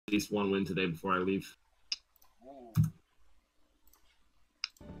least one win today before I leave.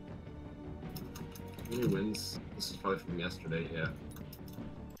 How many wins? This is probably from yesterday, yeah.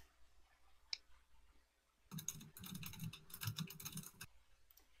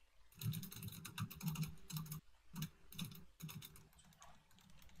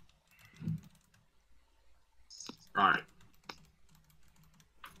 Alright.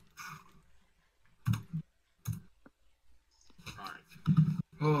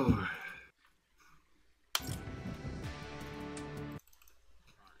 Oh.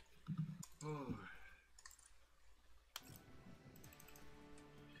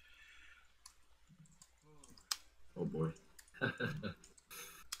 Oh boy.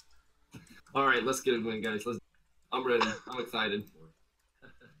 Alright, let's get it going, guys. I'm ready. I'm excited.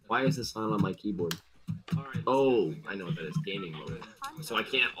 Why is this not on my keyboard? Oh, I know what that is. Gaming mode. So I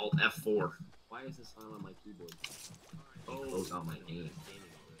can't Alt F4. Why is this not on my keyboard? Oh, close out my game.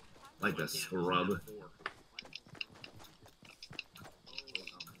 Like the scrub.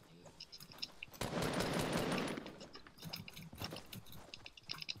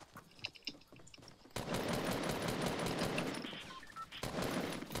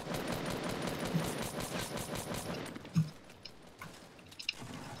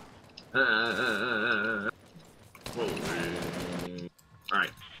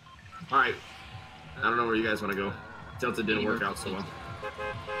 Alright. Alright. I don't know where you guys want to go. Tilted didn't work out so well.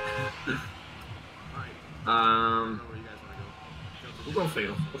 We'll go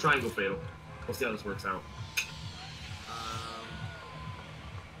fatal. We'll try and go fatal. We'll see how this works out.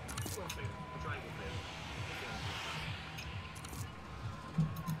 We'll go fatal. We'll try and go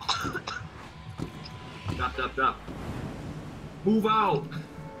fatal. Drop. Move out!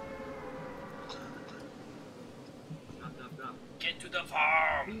 Drop. Get to the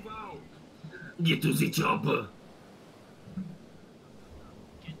farm! Move out! Get to the chopper!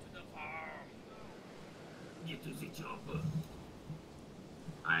 Get to the farm! Get to the chopper!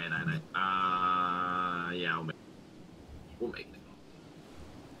 Alright. Yeah, we'll make it.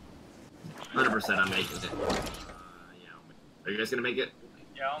 100% I'm making it. Yeah, are you guys gonna make it?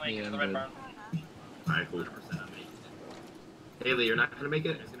 Yeah, I'll make it to the red barn. Alright, cool. 100% I'm making it. Haley, you're not gonna make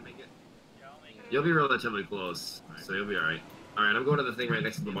it? Yeah, I'll make it. You'll be relatively close, so you'll be alright. Alright, I'm going to the thing right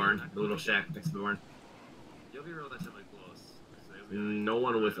next to the barn. The little shack next to the barn. You'll be relatively close. So you'll be no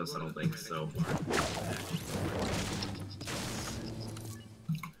one with us, I don't think, so.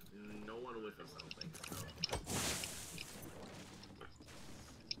 No one with us, I don't think, so.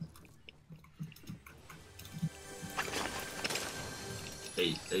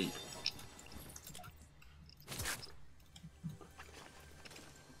 Hey.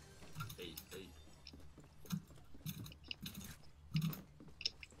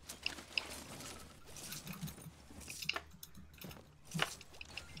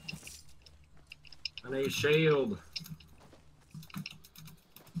 And a shield.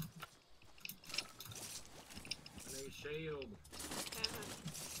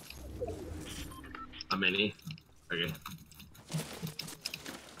 A mini. Okay.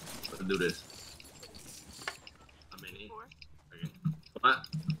 Let's do this. A mini. Okay. What?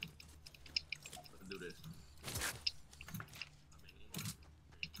 Let's do this.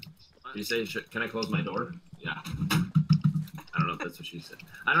 A mini. What? You say, can I close my door? Yeah. I don't know if that's what she said.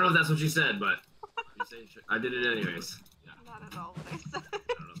 I don't know if that's what she said, but you say I did it anyways. Yeah. Not at all what I said.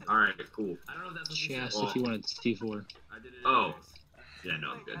 Alright, cool. I don't know if that's what she asked if you wanted C4. I did it anyways. Yeah,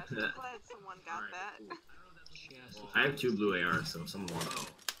 no, I'm good. I'm glad someone got that. Cool. I have 2 blue ARs, so if someone wants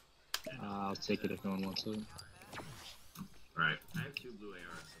it. I'll take it if no one wants it. Alright, I have 2 blue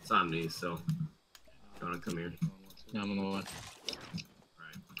ARs. It's on me, so you wanna come here? Yeah, I'm on the way. Alright,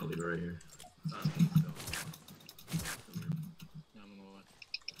 I'll leave it right here. It's on me, so come here. Yeah, I'm on the way. I'll leave it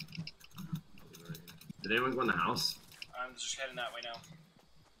right here. Did anyone go in the house? I'm just heading that way now.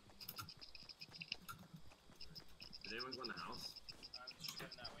 Did anyone go in the house? I'm just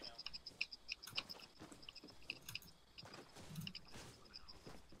heading that way now.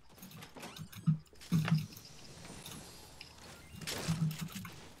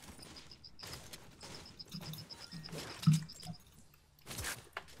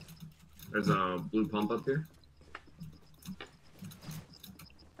 There's a blue pump up here.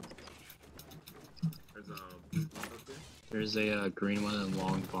 There's a green one in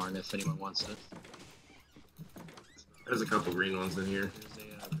Long Barn if anyone wants it. There's a couple green ones in here.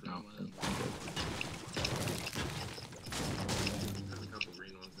 No. There's a couple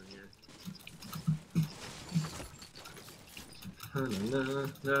green ones in here.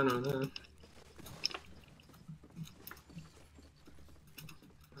 No.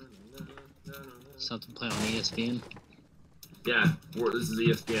 Something to play on ESPN. Yeah, this is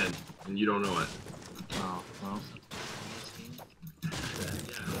ESPN, and you don't know it. Oh, well.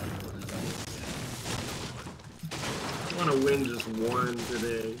 I want to win just one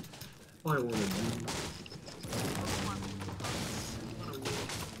today. All I want to do.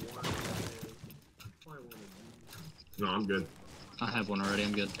 No, I'm good. I have one already,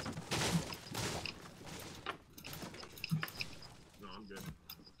 I'm good. No, I'm good.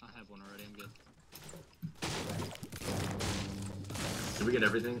 I have one already, I'm good. Did we get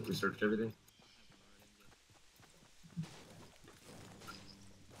everything? We searched everything?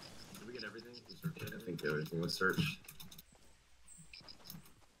 Did we get everything? We searched everything? I think everything was searched.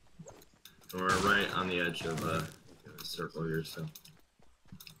 We're right on the edge of the circle here, so.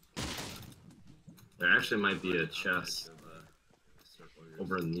 There actually might be a chest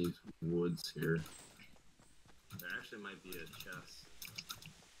over in these woods here. There actually might be a chest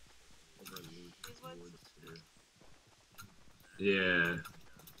over in these woods here. Yeah.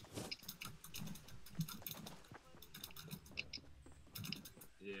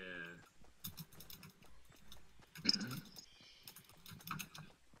 Yeah.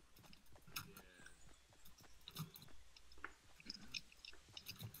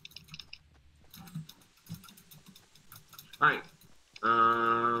 Alright.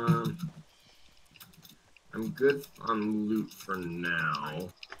 I'm good on loot for now.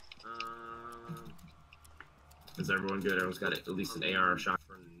 Is everyone good? Everyone's got at least an AR shot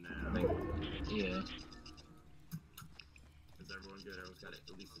for now. I think. Yeah. Is everyone good? Everyone's got at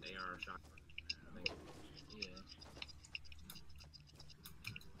least an AR shot for now. I think. Yeah.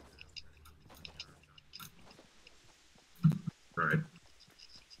 Alright.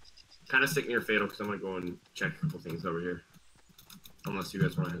 Kind of stick near Fatal because I'm going to go and check a couple things over here. Unless you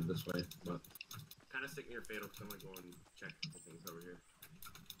guys want to head this way. But kind of stick near Fatal because I'm going to go and check a couple things over here.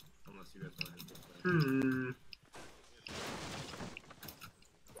 Unless you guys want to head this way.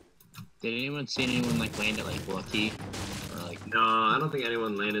 Did anyone see anyone like land at like Lucky? Or like No, I don't think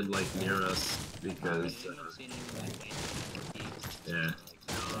anyone landed like near us because. Did anyone see anyone like land at Lucky?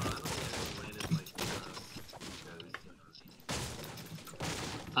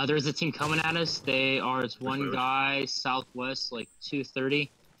 Yeah. There's a team coming at us. It's one guy southwest, like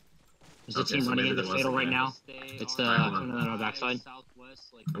 230. There's a team so running maybe into there Fatal wasn't right that. now. It's coming on our backside.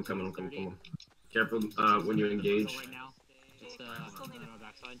 I'm coming. Careful when you engage. It's coming on our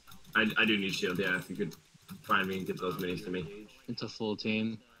backside. I do need shield, yeah, if you could find me and get those minis to me. It's a full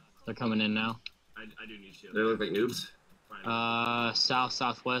team. They're coming in now. I do need shield. They look like noobs?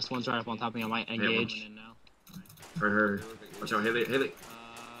 Southwest. One's right up on top of me. I might engage. For her. Watch out, Haley.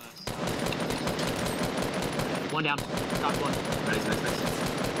 One down. Got one. Nice.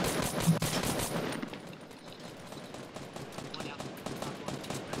 One down.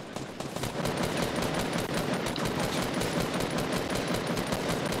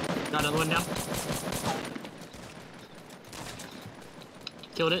 Got another one down.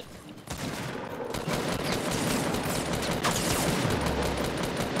 Killed it.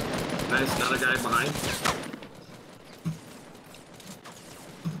 Nice, another guy behind.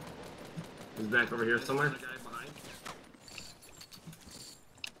 He's back over here somewhere.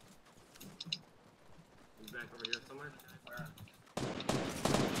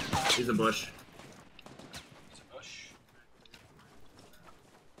 He's a bush.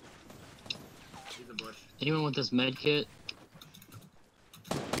 He's a bush. Anyone with this med kit?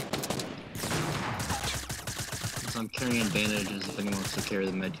 I'm carrying bandages if anyone wants to carry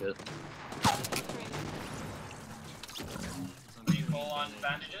the med kit. Are you full on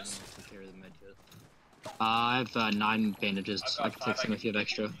bandages? I have 9 bandages. I can take some if you have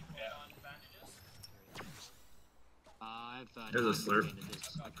extra. There's a slurp.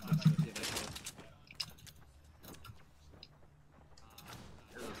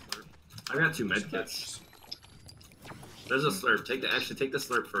 I got 2 medkits. There's a slurp. Take the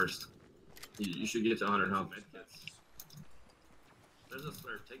slurp first. You should get to 100 health. There's a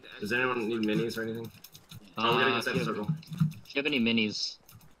slurp. Does anyone need minis or anything? Oh, we gotta get that circle. If you have any minis,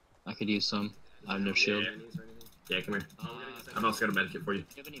 I could use some. I have no shield. Yeah, come here. I've also got a medkit for you.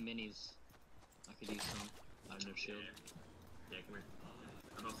 If you have any minis, I could use some. I have no shield. Yeah, come here.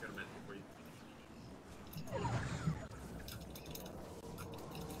 I've also got a medkit for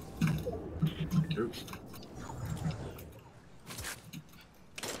you. Oops.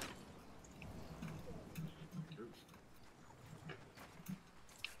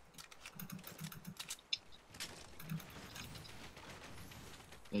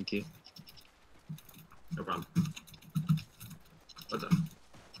 Thank you. No problem. What's up?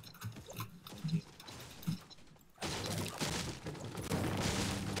 Thank you.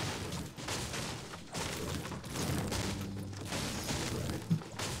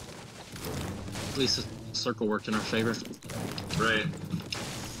 At least the circle worked in our favor. Right.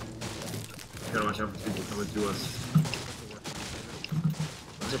 Gotta watch out for people coming to us.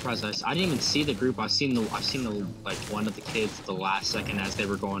 I'm surprised I didn't even see the group. I've seen the like one of the kids the last second as they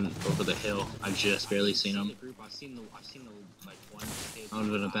were going over the hill. I just barely seen them. That would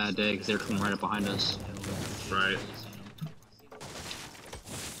have been a bad day because they were coming right up behind us. Right.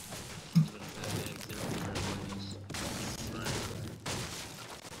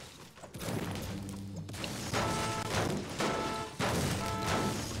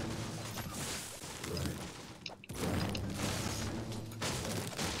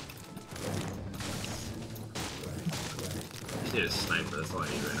 I need a sniper, that's all I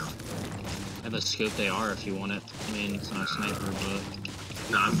need right now. I have a scope AR if you want it. I mean, it's not a sniper, but...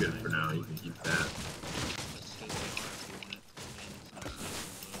 No, I'm good for now. You can keep that.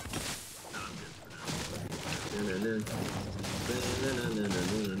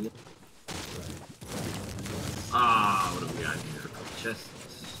 Ah, what have we got here? A couple chests,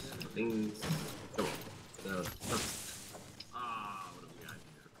 things. Come on. What have we got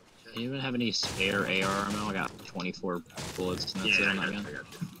here? Do you even have any spare AR ammo? I got 24 bullets and that's it on that gun. I got you.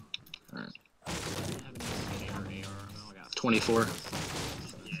 Alright. 24.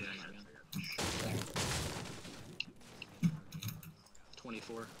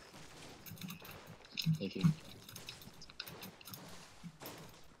 24. Thank you.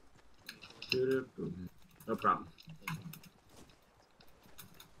 No problem. No problem.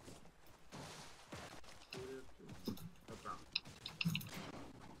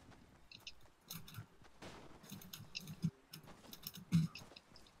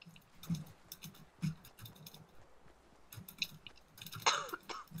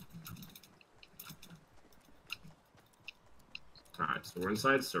 Alright, so we're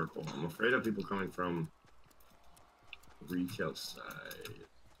inside circle. I'm afraid of people coming from retail side.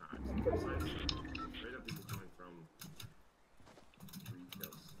 Alright, so we're inside circle. I'm afraid of people coming from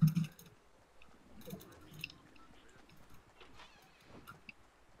retail side.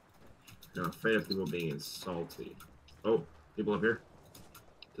 No, I'm afraid of people being insulty. Oh, people up here?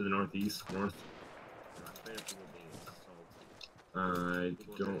 To the northeast, north. I'm afraid of people being insulty. I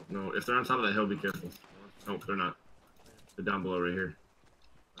don't know. If they're on top of that hill, be careful. Nope, they're not. They're down below right here.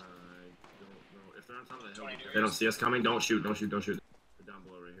 I don't know. If they're on top of the hill, they don't see us coming. Don't shoot. Don't shoot. Don't shoot. They're down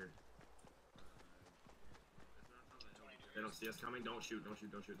below right here. They don't see us coming. Don't shoot. Don't shoot.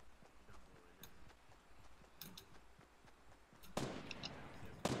 Don't shoot.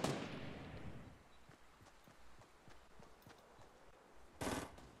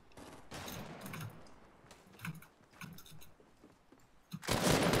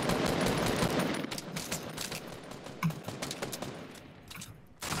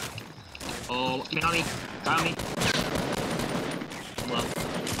 Oh, got me. Got me. Well,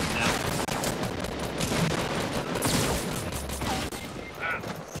 yeah.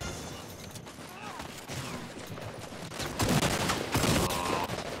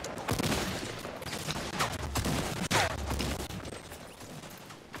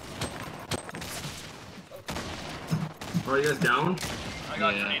 Oh, you guys down? I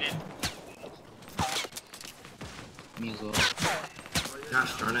got grenaded. Me as well.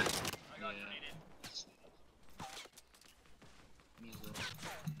 Gosh darn it. I got grenaded. Me as well.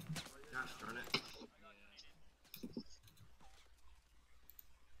 Gosh darn it.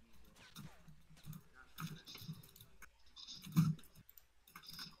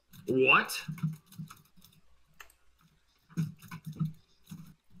 What?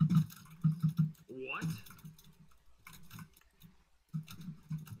 What?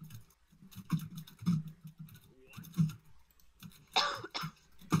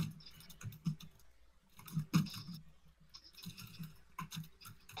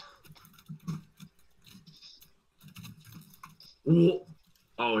 What?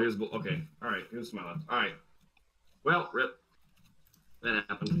 Oh, here's okay. All right, here's my left. All right. Well, rip. That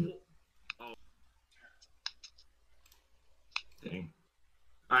happened. Oh. Dang.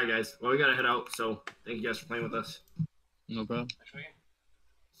 All right, guys. Well, we gotta head out. So, thank you guys for playing with us. No problem.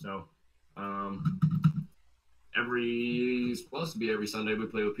 So, supposed to be every Sunday we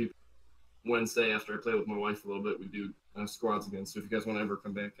play with people. Wednesday, after I play with my wife a little bit, we do squads again. So if you guys want to ever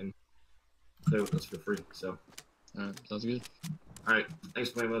come back and play with us, feel free. So, Alright, sounds good. all right. Thanks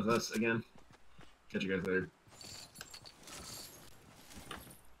for playing with us again. Catch you guys later.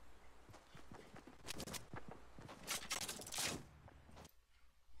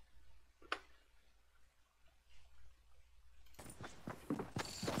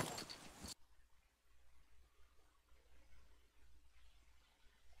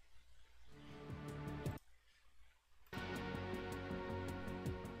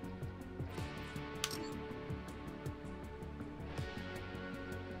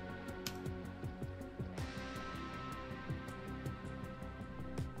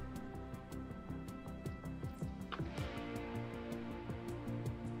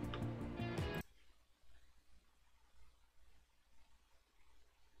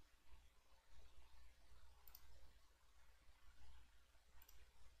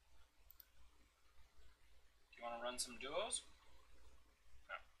 run some duos.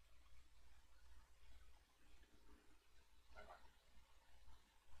 Yeah.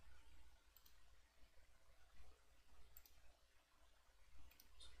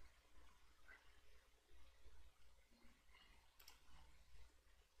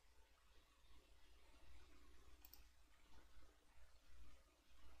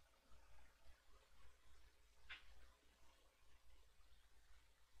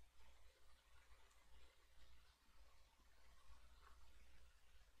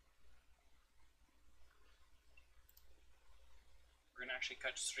 We're gonna actually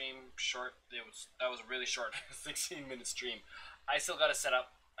cut stream short. That was a really short 16-minute stream. I still gotta set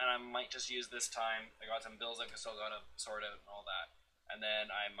up, and I might just use this time. I got some bills I still gotta sort out and all that, and then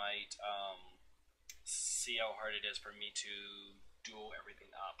I might see how hard it is for me to duo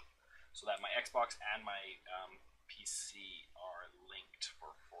everything up, so that my Xbox and my PC are linked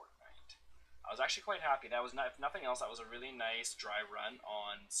for Fortnite. I was actually quite happy. That was not, if nothing else, that was a really nice dry run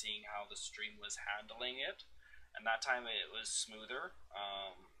on seeing how the stream was handling it. And that time it was smoother.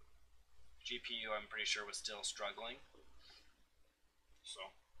 GPU, I'm pretty sure, was still struggling.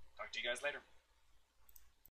 So, talk to you guys later.